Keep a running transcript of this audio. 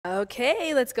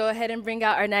Okay, let's go ahead and bring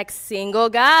out our next single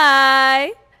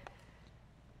guy.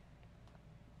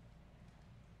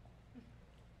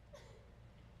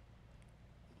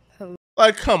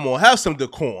 Like, come on, have some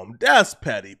decorum. That's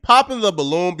petty. Popping the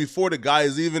balloon before the guy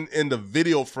is even in the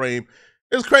video frame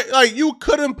is crazy. Like, you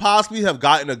couldn't possibly have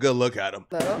gotten a good look at him.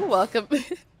 Hello, welcome.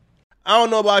 I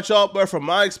don't know about y'all, but from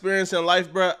my experience in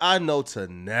life, bruh, I know to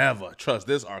never trust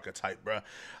this archetype, bruh.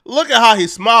 Look at how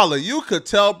he's smiling. You could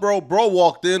tell, bro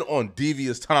walked in on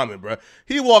devious timing, bruh.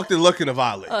 He walked in looking to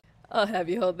violate. I'll have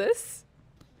you hold this.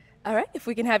 All right, if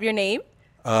we can have your name.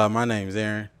 My name's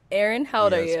Aaron. Aaron, how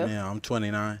old are you? Yes, ma'am. I'm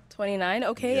 29. 29,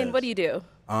 okay, Yes. and what do you do?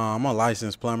 I'm a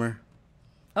licensed plumber.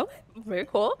 Okay, very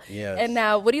cool. Yes. And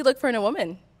now, what do you look for in a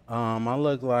woman? I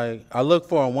look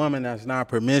for a woman that's not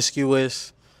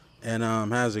promiscuous and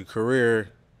has a career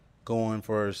going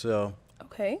for herself.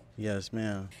 Okay. Yes,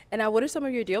 ma'am. And now, what are some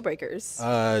of your deal breakers?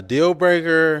 Deal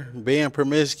breaker, being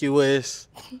promiscuous.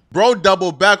 Bro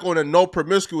double back on a no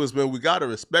promiscuous, man. We gotta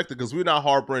respect it because we're not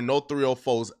harboring no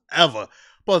 304s ever.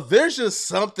 But there's just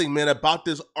something, man, about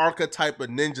this archetype of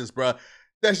ninjas, bruh,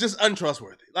 that's just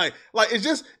untrustworthy. Like it's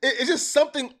just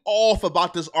something off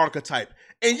about this archetype.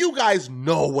 And you guys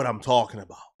know what I'm talking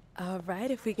about. All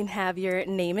right, if we can have your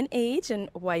name and age and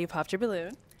why you popped your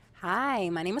balloon. Hi,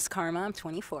 my name is Karma. I'm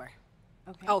 24.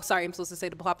 Okay. Oh, sorry, I'm supposed to say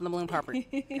the pop in the balloon popper.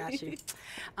 Got you.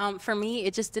 For me,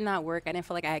 it just did not work. I didn't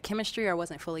feel like I had chemistry or I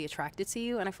wasn't fully attracted to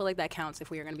you, and I feel like that counts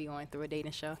if we are going to be going through a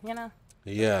dating show, you know?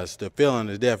 Yes, the feeling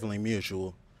is definitely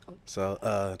mutual. So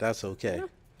that's okay.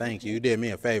 Thank you. You did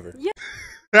me a favor.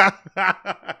 Yeah.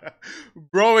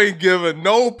 Bro ain't giving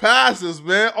no passes,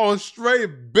 man, on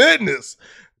straight business.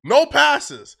 No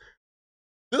passes.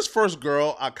 This first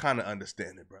girl, I kind of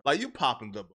understand it, bro. Like, you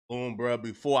popping the balloon, bro,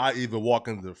 before I even walk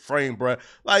into the frame, bro.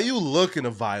 Like, you looking to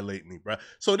violate me, bro.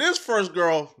 So this first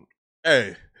girl,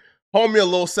 hey, homie a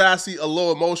little sassy, a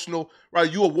little emotional,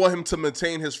 right? You would want him to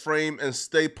maintain his frame and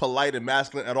stay polite and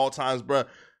masculine at all times, bro.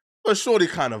 But shorty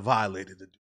kind of violated the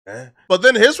dude, man. But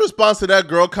then his response to that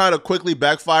girl kind of quickly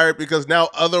backfired because now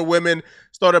other women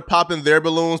started popping their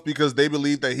balloons because they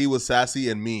believed that he was sassy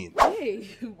and mean. Hey,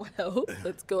 well,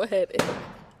 let's go ahead.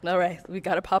 All right, we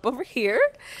got to pop over here.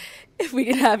 If we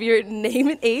can have your name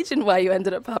and age and why you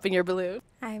ended up popping your balloon.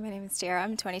 Hi, my name is Dara.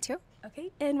 I'm 22. Okay,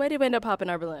 and why did we end up popping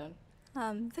our balloon?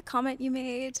 The comment you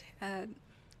made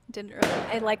didn't really.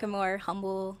 I like a more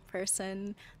humble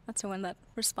person, not someone that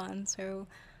responds so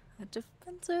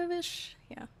defensive-ish.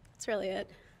 Yeah, that's really it.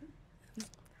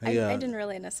 I didn't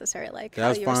really necessarily like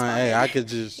That's how you fine. responded. Hey, I could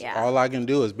just, Yeah. all I can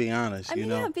do is be honest, I mean, you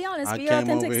know. yeah, be honest. I Be your came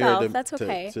authentic over self. here That's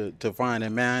okay. to find a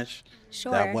match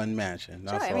Sure. that wasn't matching.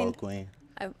 That's Sure, I all, mean, Queen.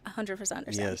 I 100%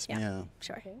 understand. Yes, yeah. ma'am.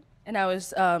 Sure. And now,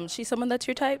 is she someone that's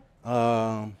your type?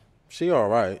 She all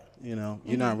right, you know.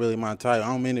 You're not really my type. I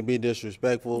don't mean to be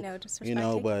disrespectful. No You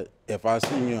know, disrespecting. but if I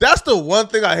see you, That's the one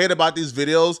thing I hate about these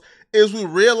videos is we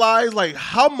realize like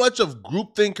how much of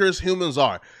group thinkers humans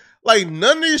are. Like,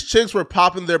 none of these chicks were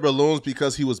popping their balloons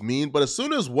because he was mean, but as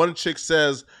soon as one chick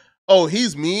says, oh,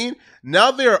 he's mean, now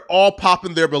they're all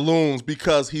popping their balloons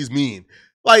because he's mean.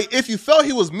 Like, if you felt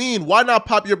he was mean, why not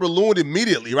pop your balloon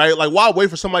immediately, right? Like, why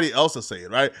wait for somebody else to say it,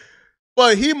 right?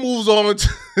 But he moves on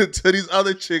to these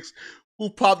other chicks who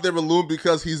popped their balloon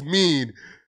because he's mean.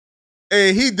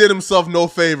 And he did himself no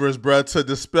favors, bruh, to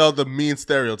dispel the mean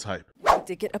stereotype. We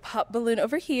did get a pop balloon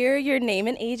over here. Your name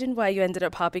and age and why you ended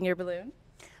up popping your balloon.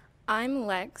 I'm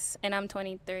Lex, and I'm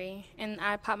 23, and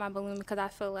I popped my balloon because I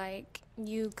feel like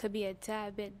you could be a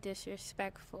tad bit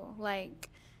disrespectful, like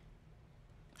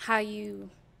how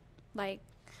you, like,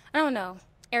 I don't know,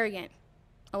 arrogant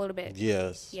a little bit.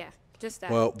 yes. Yeah, just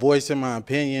that. Well, voicing my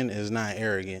opinion is not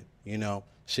arrogant, you know.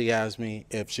 She asked me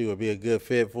if she would be a good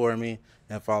fit for me.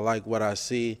 If I like what I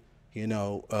see, you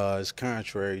know, it's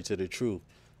contrary to the truth.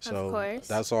 So Of course.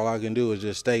 that's all I can do is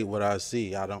just state what I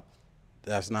see.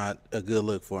 That's not a good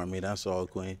look for me. That's all,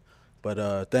 Queen.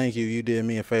 But thank you. You did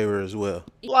me a favor as well.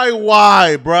 Like,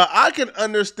 why, bruh? I can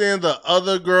understand the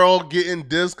other girl getting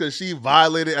dissed because she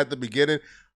violated at the beginning.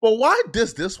 But why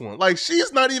diss this one? Like,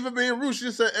 she's not even being rude. She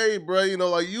just said, hey, bruh, you know,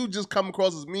 like, you just come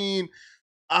across as mean.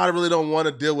 I really don't want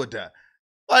to deal with that.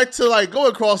 Like, to, like, go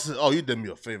across, oh, you did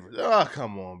me a favor. Oh,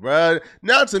 come on, bruh.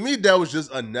 Now, to me, that was just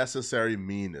unnecessary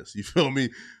meanness. You feel me?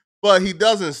 But he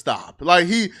doesn't stop. Like,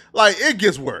 it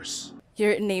gets worse.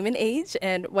 Your name and age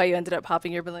and why you ended up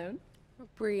popping your balloon.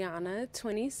 Brianna,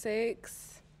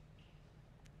 26.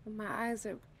 My eyes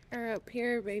are up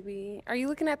here, baby. Are you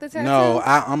looking at the tattoo? No,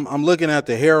 I'm looking at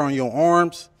the hair on your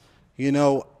arms. You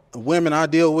know, women I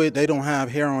deal with, they don't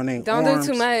have hair on their arms. Don't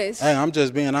do too much. Hey, I'm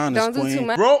just being honest, Don't do Queen. too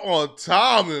much. Bro on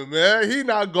timing, man. He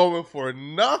not going for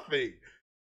nothing.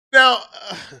 Now,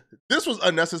 this was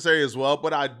unnecessary as well,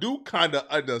 but I do kind of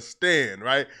understand,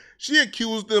 right? She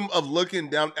accused him of looking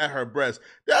down at her breast.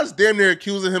 That's damn near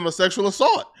accusing him of sexual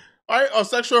assault, right? Or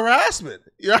sexual harassment,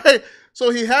 right?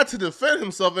 So he had to defend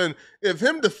himself. And if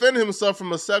him defending himself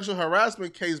from a sexual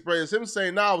harassment case, bro, is him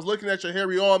saying, nah, I was looking at your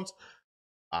hairy arms,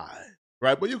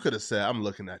 right? But you could have said, I'm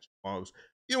looking at your arms.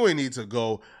 You ain't need to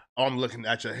go, I'm looking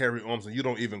at your hairy arms and you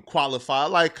don't even qualify.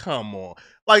 Like, come on.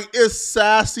 Like, it's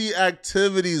sassy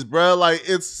activities, bro. Like,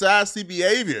 it's sassy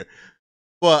behavior.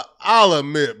 But I'll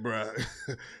admit, bro,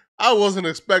 I wasn't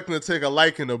expecting to take a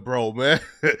liking to bro, man.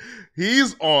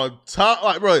 He's on top.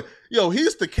 Like, bro, yo,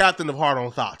 he's the captain of Heart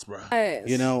on Thoughts, bro.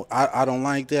 You know, I don't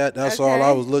like that. That's all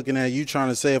I was looking at. You trying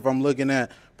to say if I'm looking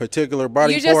at particular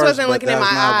body parts, you just wasn't but looking that's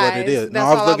at my not eyes. what it is. That's No, I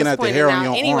was all looking at the hair on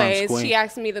your Anyways, arms, Queen. she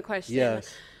asked me the question.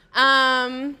 Yes.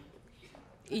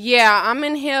 Yeah, I'm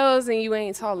in heels and you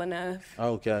ain't tall enough.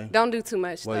 Okay. Don't do too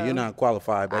much, Well, though. you're not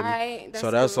qualified, baby. Alright, so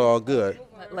that's cool. all good.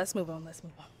 Let's move on. Let's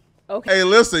move on. Okay. Hey,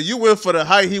 listen, you went for the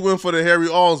height, he went for the hairy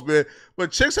arms, man.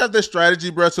 But chicks have this strategy,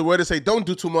 bro, to where they say, don't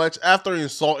do too much after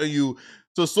insulting you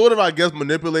to sort of, I guess,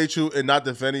 manipulate you and not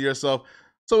defending yourself.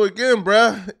 So again,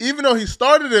 bro, even though he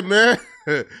started it, man,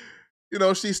 you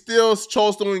know, she still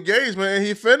chose to engage, man, and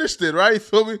he finished it, right? You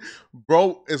feel me?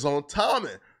 Bro is on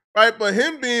timing, right? But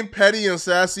him being petty and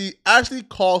sassy actually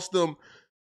cost him,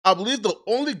 I believe, the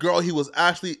only girl he was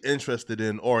actually interested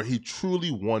in or he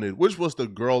truly wanted, which was the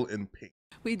girl in pink.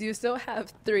 We do still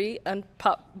have 3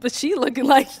 unpop, but she looking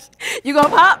like you gonna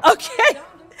pop? Okay.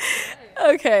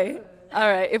 Okay. All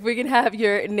right. If we can have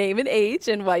your name and age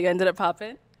and why you ended up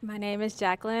popping. My name is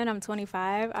Jacqueline. I'm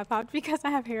 25. I popped because I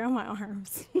have hair on my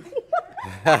arms.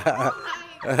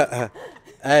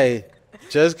 Hey,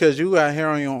 just because you got hair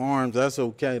on your arms, that's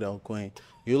okay, though, Queen.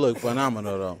 You look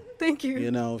phenomenal, though. Thank you. You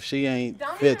know, she ain't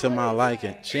fit to my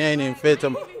liking. She ain't even fit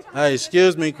to Hey,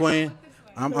 excuse me, Queen.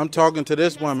 I'm talking to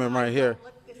this woman right here.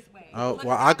 Oh,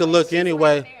 well, I could look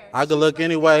anyway. I could look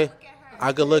anyway.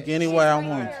 I could look any way I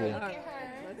want to.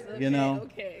 You know?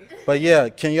 But yeah,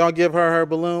 can y'all give her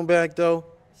balloon back, though?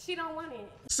 She don't want it.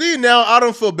 See, now I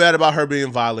don't feel bad about her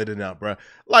being violated now, bro.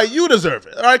 Like, you deserve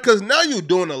it, all right? Because now you're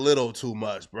doing a little too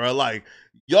much, bro. Like,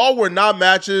 y'all were not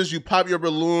matches. You popped your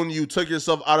balloon. You took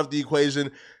yourself out of the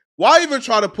equation. Why even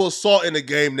try to put Salt in the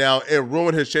game now and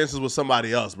ruin his chances with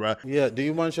somebody else, bro? Yeah, do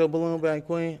you want your balloon back,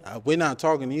 Queen? We're not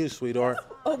talking to you, sweetheart.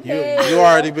 Okay. You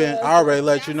already been, I already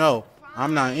let you know.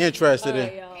 I'm not interested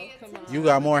in. You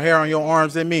got more hair on your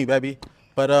arms than me, baby.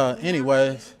 But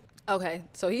anyways. Okay.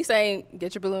 So he's saying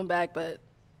get your balloon back, but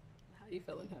how you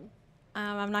feeling him?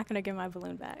 I'm not going to get my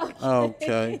balloon back.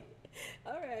 Okay.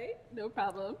 All right. No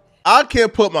problem. I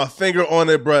can't put my finger on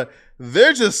it, bro.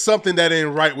 There's just something that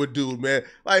ain't right with dude, man.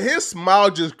 Like, his smile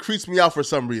just creeps me out for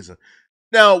some reason.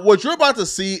 Now, what you're about to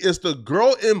see is the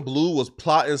girl in blue was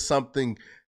plotting something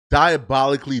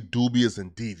diabolically dubious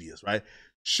and devious, right?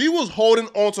 She was holding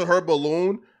onto her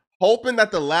balloon, hoping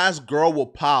that the last girl will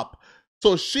pop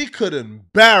so she could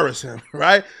embarrass him,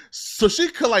 right? So she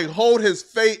could, like, hold his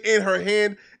fate in her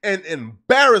hand and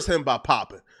embarrass him by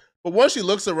popping. But once she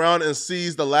looks around and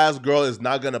sees the last girl is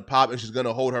not going to pop and she's going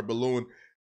to hold her balloon,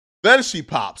 then she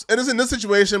pops. And it's in this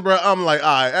situation, bro, I'm like,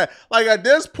 all right. Like, at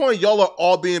this point, y'all are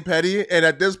all being petty. And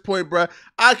at this point, bro,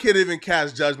 I can't even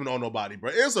cast judgment on nobody,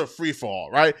 bro. It's a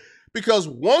free-for-all, right? Because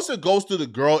once it goes to the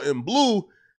girl in blue,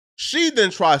 she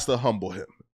then tries to humble him.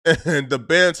 And the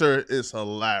banter is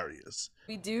hilarious.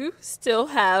 We do still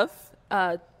have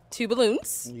 2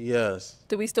 balloons. Yes.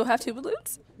 Do we still have 2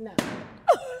 balloons? No.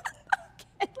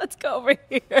 Okay, let's go over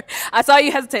here. I saw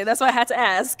you hesitate. That's why I had to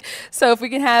ask. So if we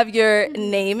can have your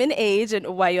name and age and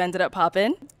why you ended up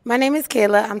popping. My name is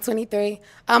Kayla. I'm 23.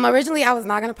 Originally, I was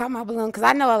not going to pop my balloon because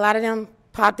I know a lot of them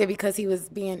popped it because he was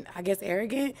being, I guess,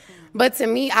 arrogant. But to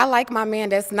me, I like my man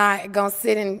that's not going to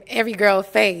sit in every girl's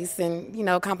face and, you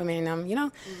know, complimenting them, you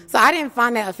know? So I didn't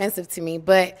find that offensive to me.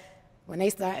 But when they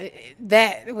started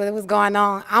that, what was going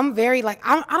on, I'm very, like,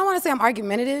 I don't want to say I'm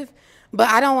argumentative, but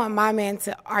I don't want my man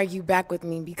to argue back with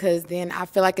me because then I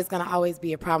feel like it's going to always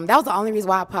be a problem. That was the only reason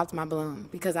why I popped my balloon,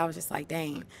 because I was just like,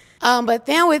 dang. But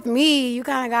then with me, you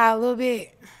kind of got a little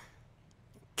bit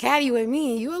catty with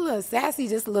me. You a little sassy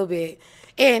just a little bit.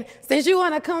 And since you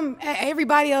want to come at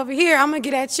everybody over here, I'm going to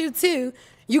get at you too.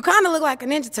 You kind of look like a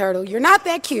Ninja Turtle. You're not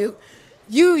that cute.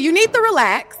 You need to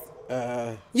relax.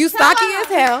 You stocky as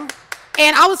hell.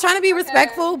 And I was trying to be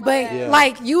respectful, but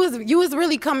like you was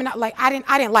really coming out like I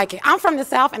didn't like it. I'm from the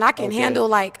South and I can handle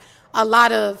like a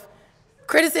lot of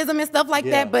criticism and stuff like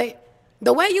that, but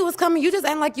the way you was coming, you just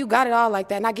ain't like you got it all like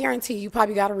that. And I guarantee you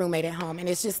probably got a roommate at home and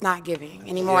it's just not giving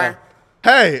anymore.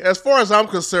 Hey, as far as I'm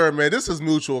concerned, man, this is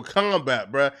mutual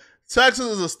combat, bruh. Texas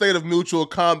is a state of mutual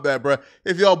combat, bro.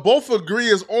 If y'all both agree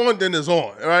it's on, then it's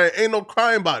on. All right, ain't no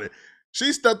crying about it.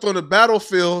 She stepped on the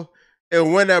battlefield,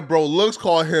 and when that bro looks,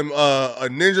 called him a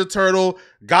Ninja Turtle,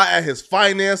 got at his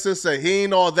finances, said he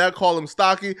ain't all that, call him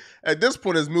stocky. At this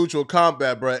point, it's mutual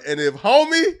combat, bro. And if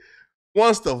homie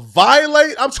wants to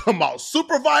violate, I'm talking about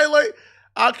super violate,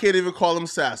 I can't even call him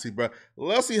sassy, bro.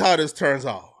 Let's see how this turns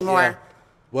out. More.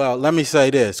 Well, let me say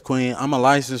this, Queen. I'm a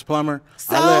licensed plumber.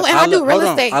 So, I do real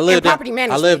estate and property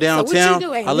management. I live downtown. So what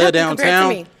you do? I live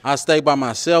downtown. I stay by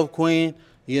myself, Queen.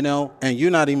 You know, and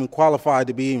you're not even qualified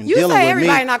to be even dealing with me.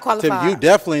 Everybody not qualified. You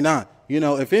definitely not. You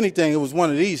know, if anything, it was one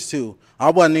of these two. I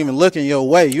wasn't even looking your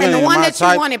way. You and ain't the one my that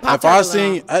type. You wanted popped if I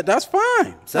seen, that's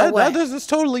fine. So That's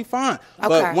totally fine. Okay.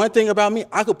 But one thing about me,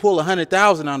 I could pull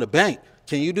 100,000 on the bank.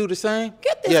 Can you do the same?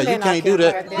 Get this man you can't do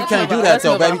that. You can't do that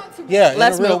though, baby. Yeah,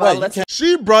 let's in a real move way. on.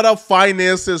 She brought up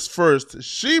finances first.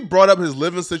 She brought up his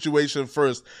living situation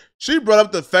first. She brought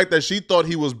up the fact that she thought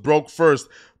he was broke first.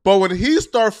 But when he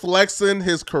started flexing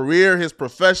his career, his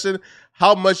profession,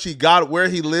 how much he got, where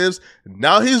he lives,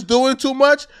 now he's doing too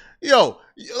much. Yo,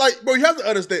 like, bro, you have to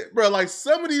understand, bro, like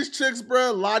some of these chicks,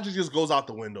 bro, logic just goes out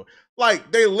the window.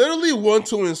 Like, they literally want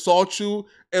to insult you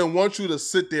and want you to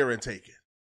sit there and take it.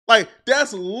 Like,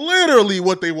 that's literally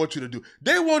what they want you to do.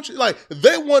 They want you, like,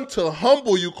 they want to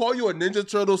humble you, call you a Ninja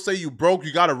Turtle, say you broke,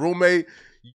 you got a roommate,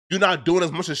 you're not doing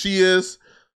as much as she is.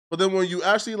 But then when you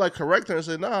actually like correct her and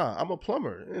say, nah, I'm a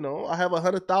plumber. You know, I have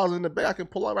 100,000 in the bank I can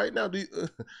pull out right now.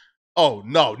 Oh,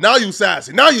 no, now you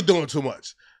sassy. Now you're doing too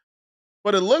much.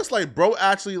 But it looks like bro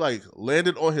actually like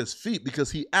landed on his feet because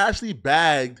he actually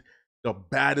bagged the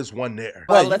baddest one there.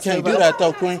 Well, you can't do that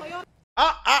though, Queen.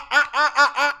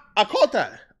 I caught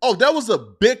that. Oh, that was a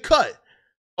big cut.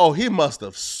 Oh, he must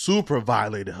have super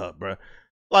violated her, bro.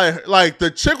 Like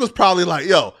the chick was probably like,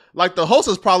 yo, like the host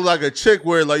is probably like a chick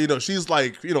where like, you know, she's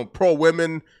like, you know, pro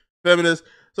women, feminist.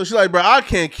 So she's like, bro, I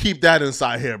can't keep that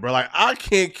inside here, bro. Like, I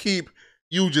can't keep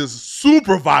you just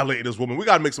super violating this woman. We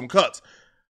got to make some cuts.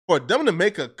 For them to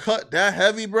make a cut that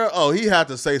heavy, bro, oh, he had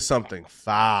to say something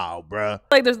foul, bro.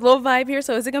 Like, there's a little vibe here,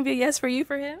 so is it going to be a yes for you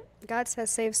for him? God says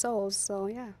save souls, so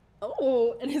yeah.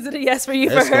 Oh, and is it a yes for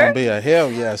you It's for her? It's going to be a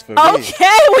hell yes for me.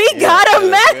 Okay, we got a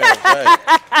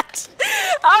match.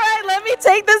 All right, let me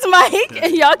take this mic,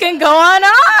 and y'all can go on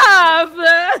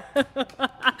off.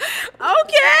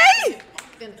 Okay.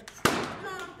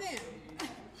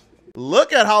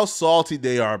 Look at how salty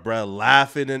they are, bro.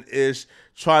 Laughing and ish,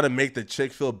 trying to make the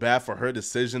chick feel bad for her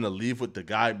decision to leave with the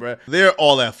guy, bro. They're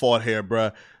all at fault here, bro.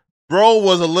 Bro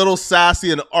was a little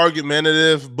sassy and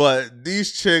argumentative, but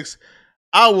these chicks,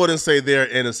 I wouldn't say they're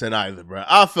innocent either, bro.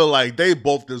 I feel like they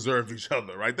both deserve each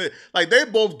other, right? They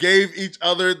both gave each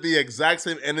other the exact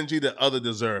same energy the other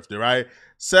deserved, right?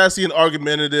 Sassy and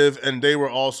argumentative, and they were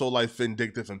also like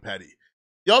vindictive and petty.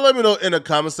 Y'all let me know in the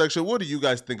comment section, what do you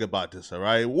guys think about this, all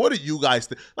right? What do you guys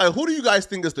think? Like, who do you guys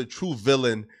think is the true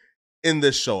villain in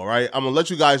this show, all right? I'm going to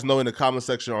let you guys know in the comment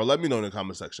section, or let me know in the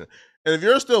comment section. And if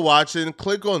you're still watching,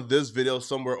 click on this video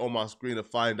somewhere on my screen to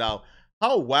find out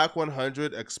how Whack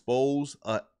 100 exposed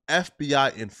a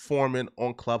FBI informant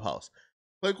on Clubhouse.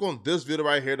 Click on this video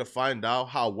right here to find out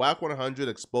how Whack 100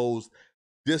 exposed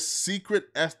this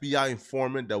secret FBI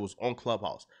informant that was on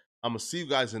Clubhouse. I'm going to see you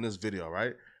guys in this video,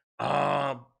 right?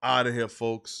 I'm out of here,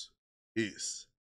 folks. Peace.